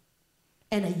power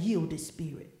and a yielded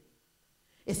spirit.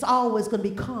 It's always going to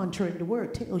be contrary. The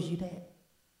word tells you that.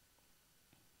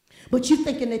 But you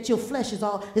thinking that your flesh is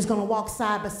going to walk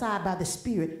side by side by the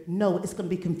spirit. No, it's going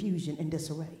to be confusion and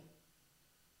disarray.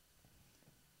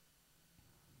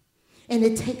 And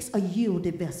it takes a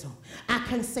yielded vessel. I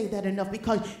can't say that enough,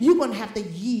 because you're going to have to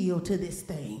yield to this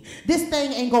thing. This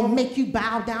thing ain't going to make you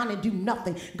bow down and do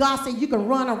nothing. God said you can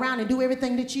run around and do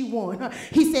everything that you want.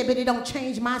 He said, but it don't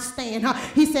change my stand.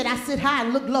 He said, I sit high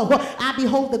and look low. I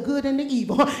behold the good and the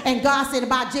evil. And God said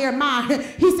about Jeremiah,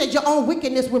 he said, your own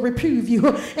wickedness will reprove you.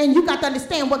 And you got to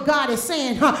understand what God is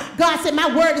saying. God said,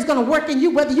 my word is going to work in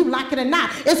you whether you like it or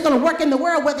not. It's going to work in the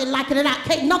world whether you like it or not.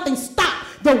 Can't nothing stop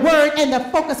the word and the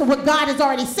focus of what God has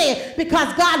already said,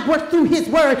 because God works through his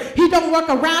word. He don't work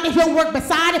around it. He don't work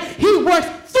beside it. He works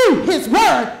through his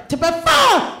word to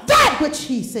perform that which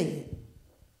he said.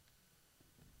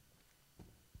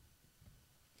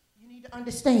 You need to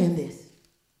understand this.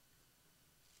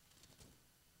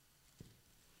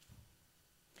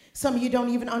 Some of you don't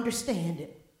even understand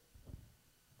it.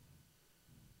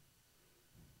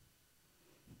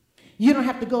 You don't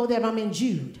have to go there. I'm in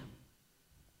Jude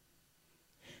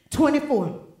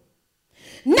 24.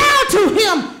 Now to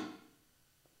him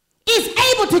is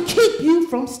able to keep you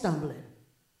from stumbling.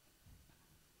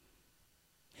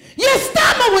 You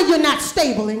stumble when you're not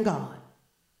stable in God.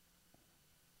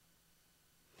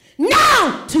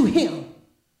 Now to him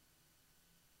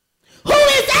who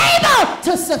is able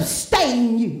to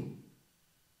sustain you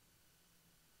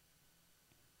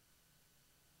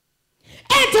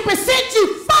and to present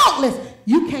you faultless.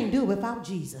 You can't do it without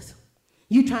Jesus.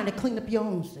 You trying to clean up your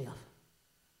own self.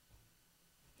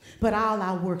 But all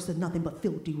our works are nothing but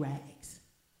filthy rags.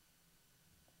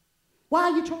 Why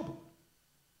are you troubled?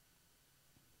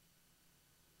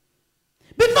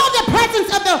 Before the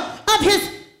presence of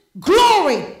his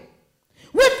glory,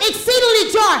 with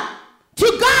exceedingly joy,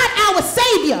 to God our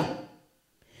Savior,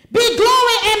 be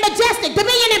glory and majestic,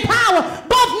 dominion and power,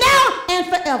 both now and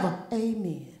forever.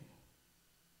 Amen.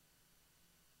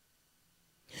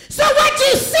 So what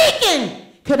you're seeking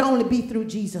could only be through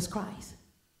Jesus Christ.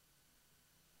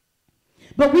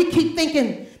 But we keep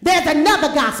thinking there's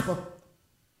another gospel.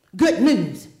 Good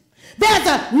news. There's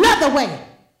another way.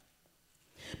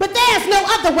 But there's no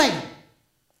other way.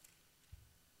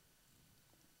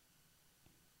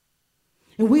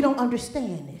 And we don't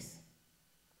understand this.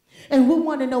 And we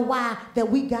want to know why that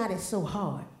we got it so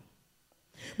hard.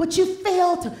 But you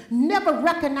fail to never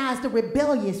recognize the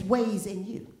rebellious ways in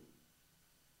you.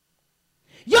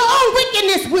 Your own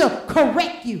wickedness will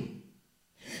correct you.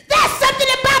 There's something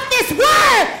about this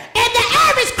word, and the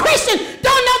average Christian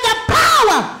don't know the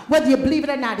power. Whether you believe it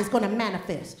or not, it's going to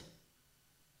manifest.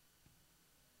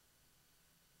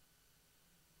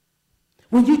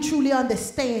 When you truly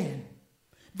understand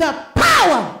the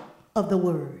power of the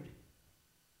word.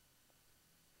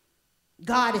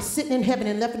 God is sitting in heaven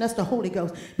and left us the Holy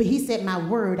Ghost, but he said, my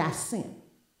word I sent.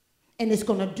 And it's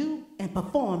going to do and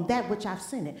perform that which I've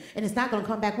sent it. And it's not going to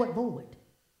come back what void.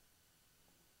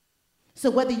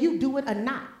 So whether you do it or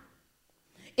not,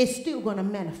 it's still going to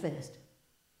manifest.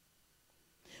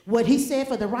 What he said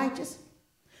for the righteous,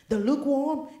 the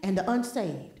lukewarm, and the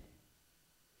unsaved,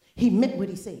 he meant what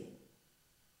he said.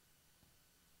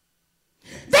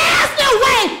 There's no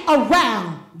way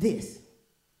around this.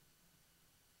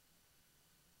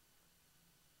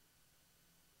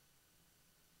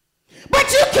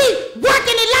 But you keep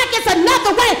working it like it's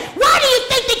another way. Why do you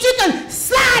think that you can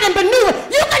slide and maneuver?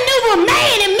 You can maneuver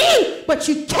man and me, but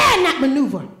you cannot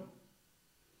maneuver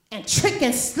and trick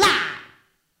and slide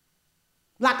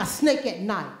like a snake at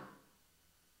night.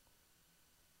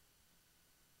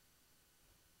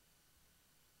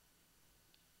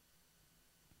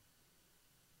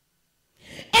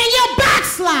 And your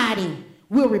backsliding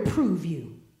will reprove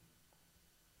you.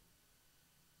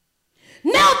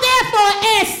 Know therefore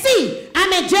and see,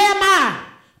 I'm in Jeremiah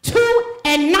 2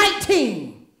 and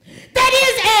 19. That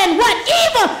is an what?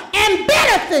 Evil and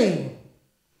bitter thing.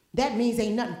 That means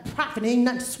ain't nothing profit, ain't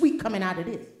nothing sweet coming out of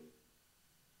this.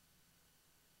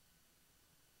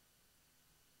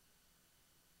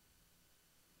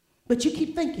 But you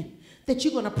keep thinking that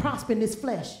you're going to prosper in this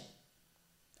flesh.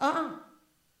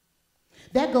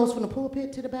 That goes from the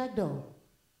pulpit to the back door.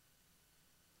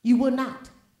 You will not.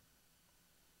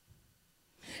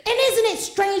 And isn't it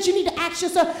strange? You need to ask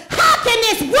yourself, how can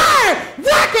this word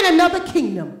work in another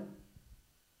kingdom?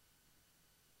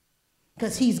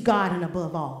 Because he's God and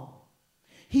above all.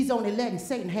 He's only letting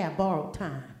Satan have borrowed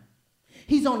time.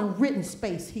 He's on a written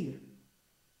space here.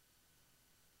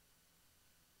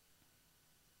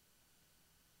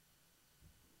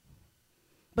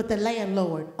 But the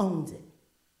landlord owns it.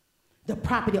 The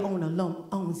property owner alone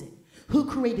owns it. Who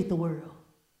created the world?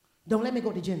 Don't let me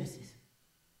go to Genesis.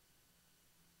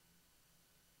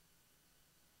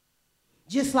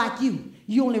 Just like you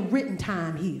only written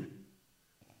time here.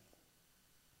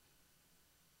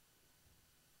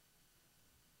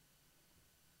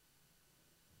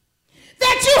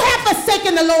 That you have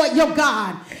forsaken the Lord your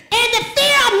God, and the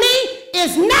fear of me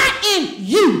is not in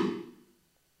you.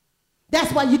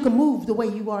 That's why you can move the way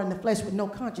you are in the flesh with no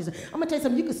conscience. I'm going to tell you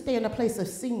something. You can stay in a place of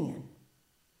sin.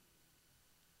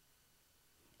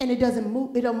 And it doesn't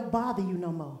move. It don't bother you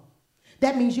no more.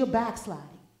 That means you're backsliding.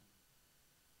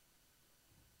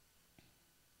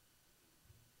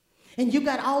 And you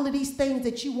got all of these things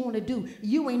that you want to do.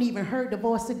 You ain't even heard the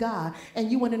voice of God. And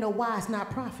you want to know why it's not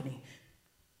profiting.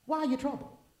 Why are you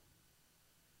troubled?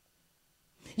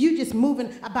 You just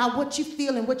moving about what you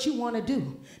feel and what you want to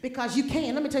do. Because you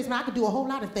can. Let me tell you something. I can do a whole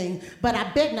lot of things. But I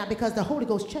bet not, because the Holy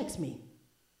Ghost checks me.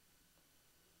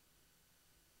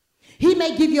 He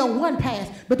may give you a one pass,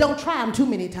 but don't try him too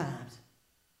many times.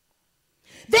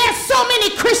 There's so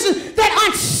many Christians that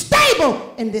are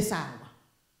unstable in this hour.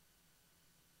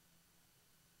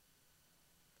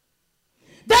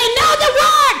 They know the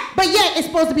word, but yet it's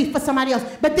supposed to be for somebody else.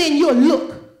 But then you'll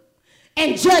look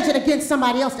and judge it against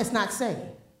somebody else that's not saved.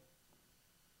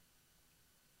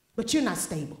 But you're not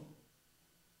stable.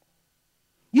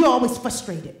 You're always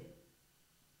frustrated.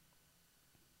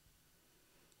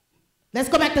 Let's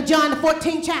go back to John, the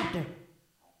 14th chapter.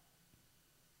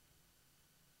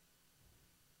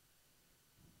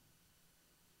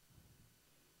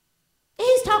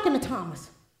 He's talking to Thomas.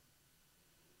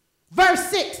 Verse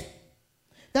 6,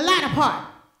 the latter part.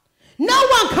 No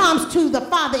one comes to the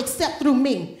Father except through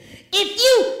me. If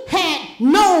you had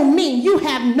known me, you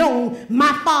have known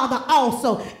my Father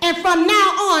also. And from now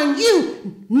on,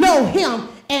 you know him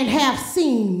and have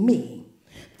seen me.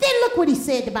 Then look what he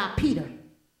said about Philip,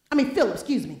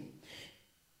 excuse me.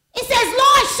 It says,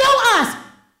 Lord, show us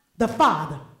the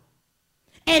Father,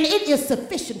 and it is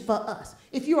sufficient for us.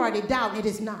 If you already doubt, it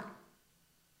is not.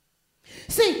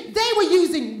 See, they were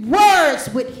using words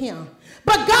with him,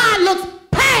 but God looks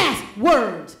past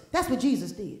words. That's what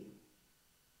Jesus did.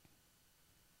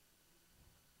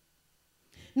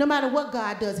 No matter what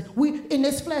God does, we in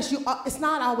this flesh, it's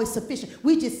not always sufficient.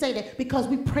 We just say that because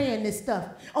we praying this stuff.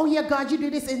 Oh yeah, God, you do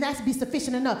this, and that's be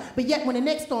sufficient enough. But yet when the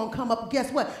next storm come up, guess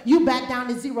what? You back down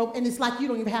to zero, and it's like you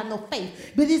don't even have no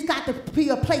faith. But it's got to be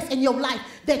a place in your life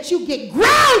that you get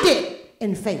grounded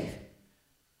in faith.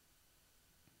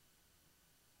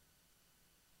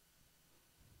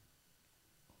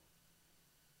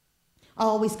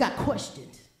 Always got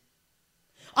questions.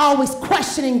 Always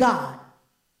questioning God.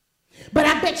 But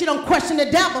I bet you don't question the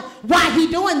devil why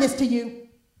he doing this to you.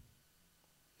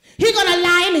 He's going to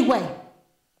lie anyway.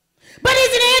 But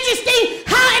isn't it interesting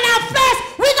how in our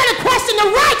flesh we're going to question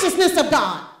the righteousness of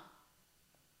God?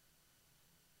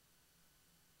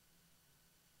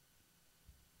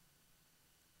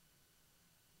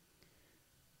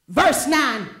 Verse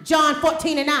 9, John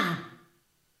 14 and 9.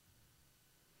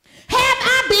 Have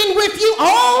I been with you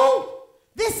all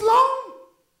this long?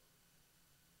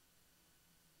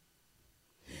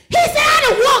 He said, I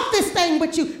done walked this thing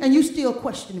with you, and you still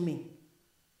questioning me.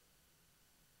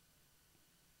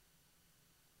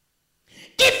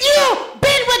 If you've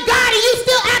been with God and you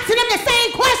still asking him the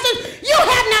same questions, you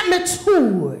have not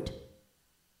matured.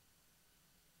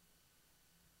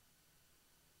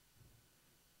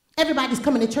 Everybody's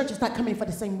coming to church is not coming for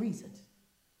the same reasons.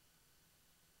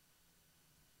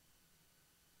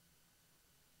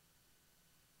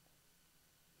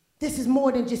 This is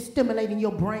more than just stimulating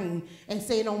your brain and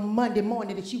saying on Monday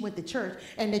morning that you went to church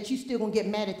and that you still going to get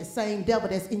mad at the same devil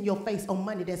that's in your face on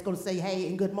Monday that's going to say hey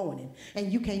and good morning,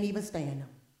 and you can't even stand them.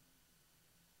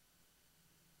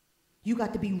 You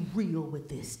got to be real with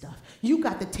this stuff. You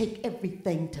got to take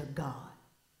everything to God.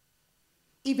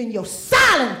 Even your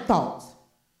silent thoughts.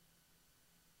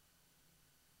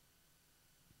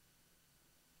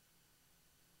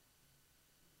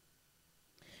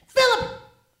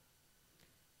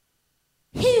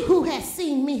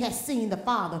 me has seen the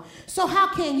Father. So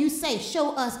how can you say,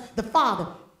 show us the Father?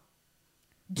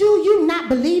 Do you not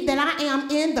believe that I am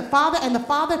in the Father and the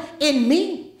Father in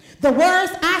me? The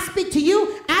words I speak to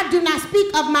you, I do not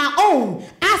speak of my own.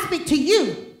 I speak to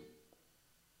you.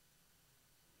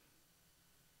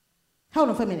 Hold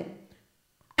on for a minute.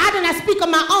 I do not speak of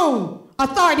my own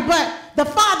authority, but the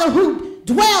Father who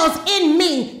dwells in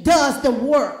me does the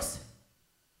works.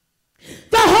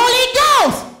 The Holy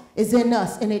Ghost is in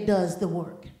us, and it does the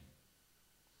work.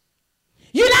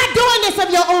 You're not doing this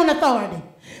of your own authority.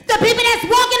 The people that's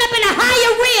walking up in a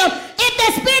higher realm, if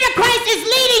the Spirit of Christ is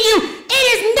leading you, it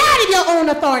is not in your own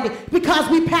authority, because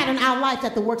we pattern our life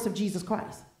at the works of Jesus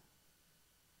Christ.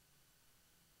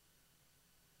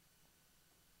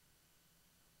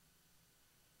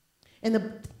 In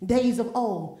the days of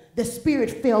old, the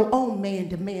Spirit fell on man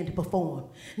to perform.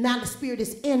 Now the Spirit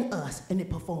is in us, and it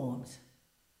performs.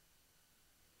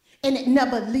 And it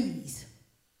never leaves.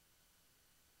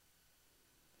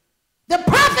 The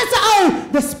prophets of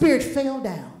old, the Spirit fell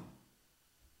down.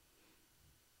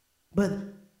 But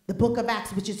the book of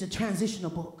Acts, which is a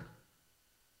transitional book,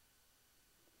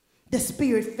 the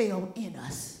Spirit fell in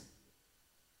us.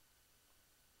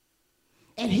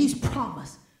 And he's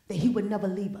promised that he would never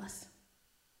leave us.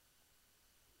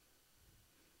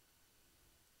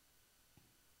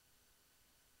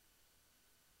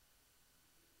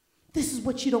 This is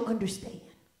what you don't understand.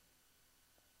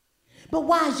 But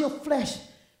why has your flesh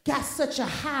got such a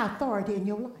high authority in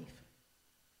your life?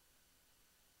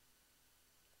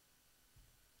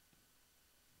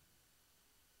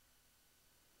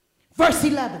 Verse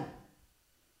 11.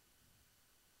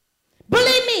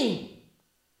 Believe me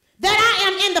that I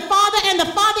am in the Father and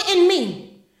the Father in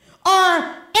me,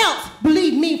 or else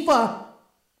believe me for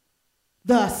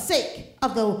the sake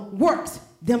of the works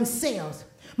themselves.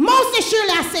 Most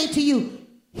assuredly I say to you,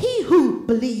 he who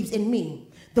believes in me,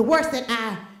 the works that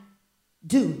I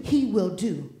do, he will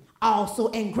do also,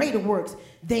 and greater works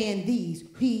than these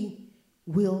he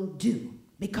will do,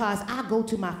 because I go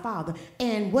to my Father,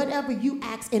 and whatever you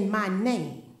ask in my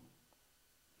name,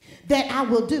 that I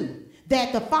will do,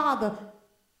 that the Father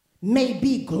may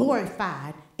be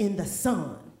glorified in the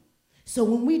Son. So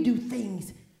when we do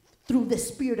things through the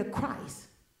Spirit of Christ,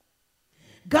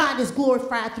 God is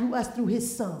glorified through us, through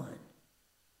his Son.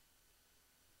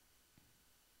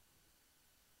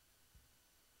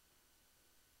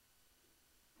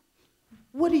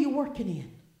 What are you working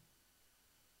in?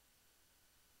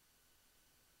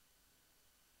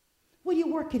 What are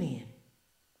you working in?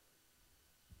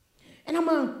 And I'm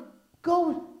going to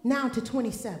go now to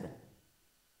 27.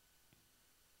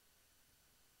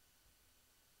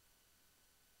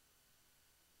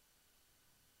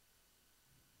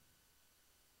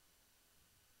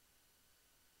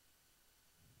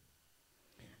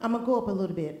 I'm going to go up a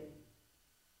little bit.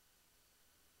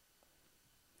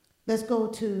 Let's go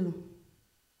to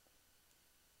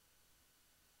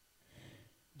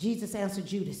Jesus answered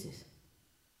Judas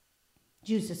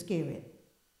Iscariot.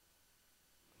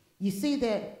 You see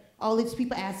that all these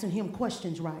people asking him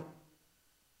questions, right?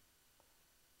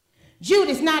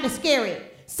 Judas, not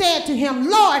Iscariot, said to him,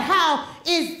 Lord, how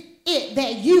is it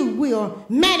that you will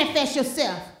manifest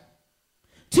yourself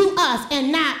to us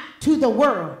and not to the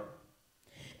world?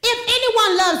 If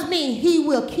anyone loves me, he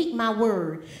will keep my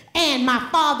word, and my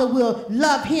Father will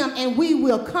love him, and we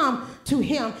will come to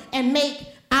him and make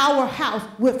our house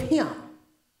with him.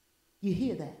 You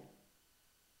hear that?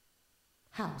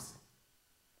 House.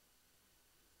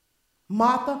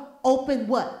 Martha opened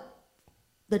what?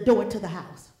 The door to the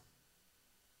house.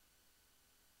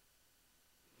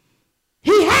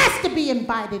 He has to be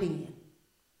invited in.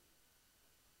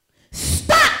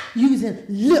 Stop using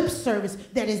lip service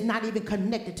that is not even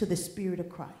connected to the Spirit of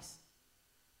Christ.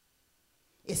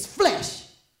 It's flesh.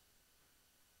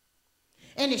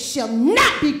 And it shall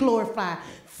not be glorified.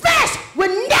 Flesh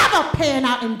will never pan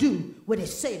out and do what it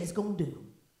said it's going to do.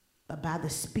 But by the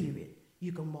Spirit,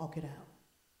 you can walk it out.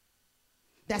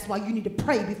 That's why you need to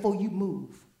pray before you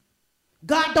move.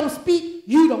 God don't speak,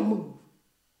 you don't move.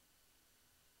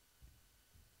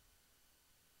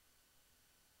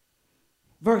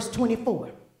 Verse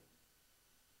 24.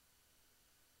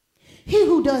 He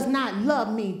who does not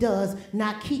love me does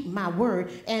not keep my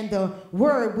word, and the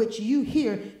word which you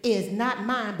hear is not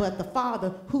mine, but the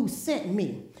Father who sent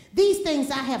me. These things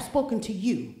I have spoken to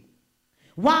you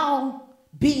while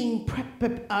being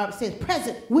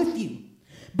present with you.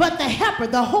 But the Helper,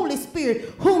 the Holy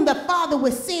Spirit, whom the Father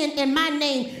will send in my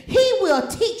name, he will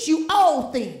teach you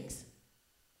all things.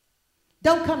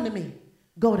 Don't come to me.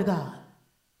 Go to God.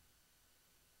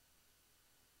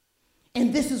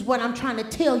 And this is what I'm trying to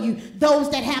tell you, those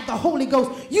that have the Holy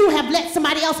Ghost, you have let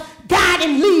somebody else guide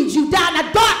and lead you down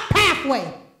a dark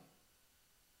pathway.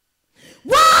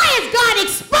 Why is God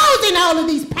exposing all of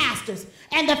these pastors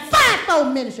and the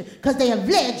fivefold ministry? Because they have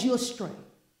led you astray.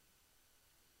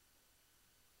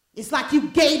 It's like you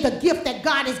gave the gift that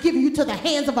God has given you to the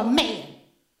hands of a man.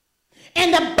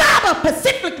 And the Bible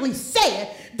specifically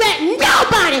said that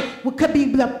nobody could be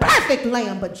the perfect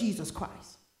lamb but Jesus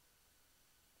Christ.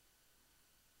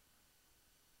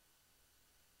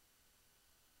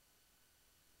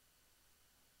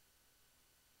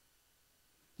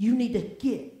 You need to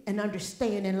get and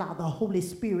understand and allow the Holy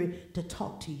Spirit to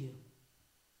talk to you.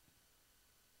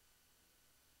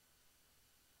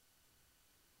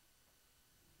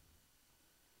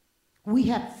 We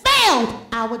have failed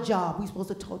our job. We're supposed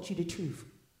to taught you the truth.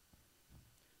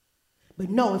 But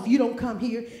no, if you don't come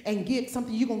here and get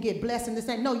something, you're going to get blessed and this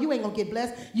and no, you ain't going to get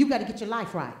blessed. You got to get your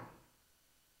life right.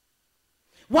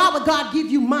 Why would God give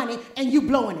you money and you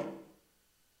blowing it?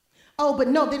 Oh, but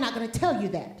no, they're not going to tell you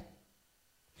that.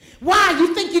 Why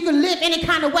you think you can live any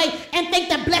kind of way and think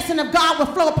the blessing of God will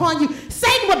flow upon you?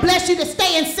 Satan will bless you to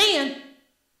stay in sin.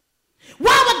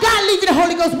 Why would God leave you the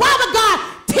Holy Ghost? Why would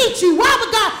God teach you? Why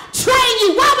would God train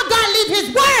you? Why would God leave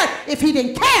his word if he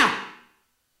didn't care?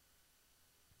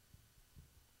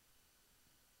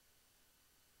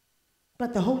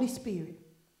 But the Holy Spirit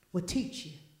will teach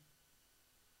you.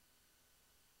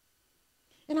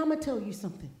 And I'm going to tell you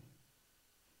something.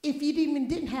 If you even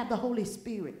didn't have the Holy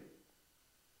Spirit,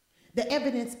 the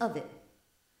evidence of it,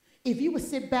 if you would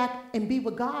sit back and be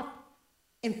with God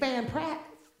in prayer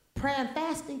and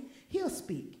fasting, he'll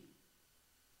speak.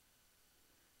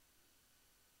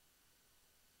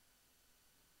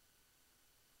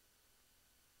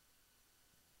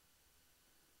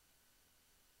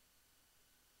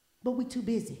 But we're too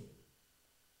busy.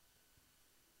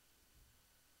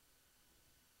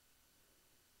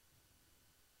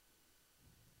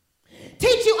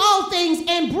 Teach you all things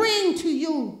and bring to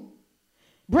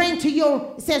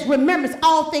your, it says, remembrance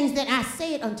all things that I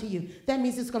said unto you. That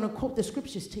means it's going to quote the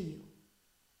scriptures to you.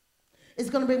 It's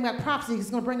going to bring back prophecy.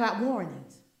 It's going to bring out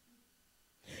warnings.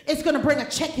 It's going to bring a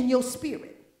check in your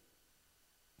spirit.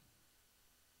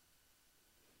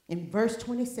 In verse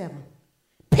 27,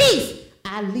 peace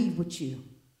I leave with you.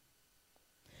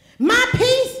 My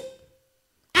peace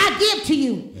I give to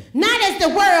you. Not as the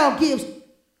world gives,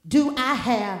 do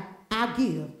I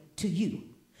give to you.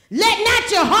 Let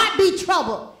not your heart be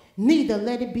troubled, neither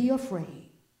let it be afraid.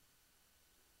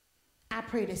 I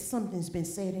pray that something's been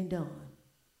said and done.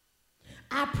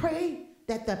 I pray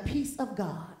that the peace of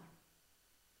God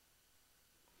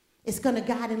is going to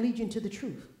guide and lead you into the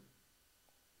truth.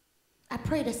 I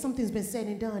pray that something's been said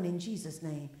and done in Jesus'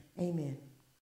 name. Amen.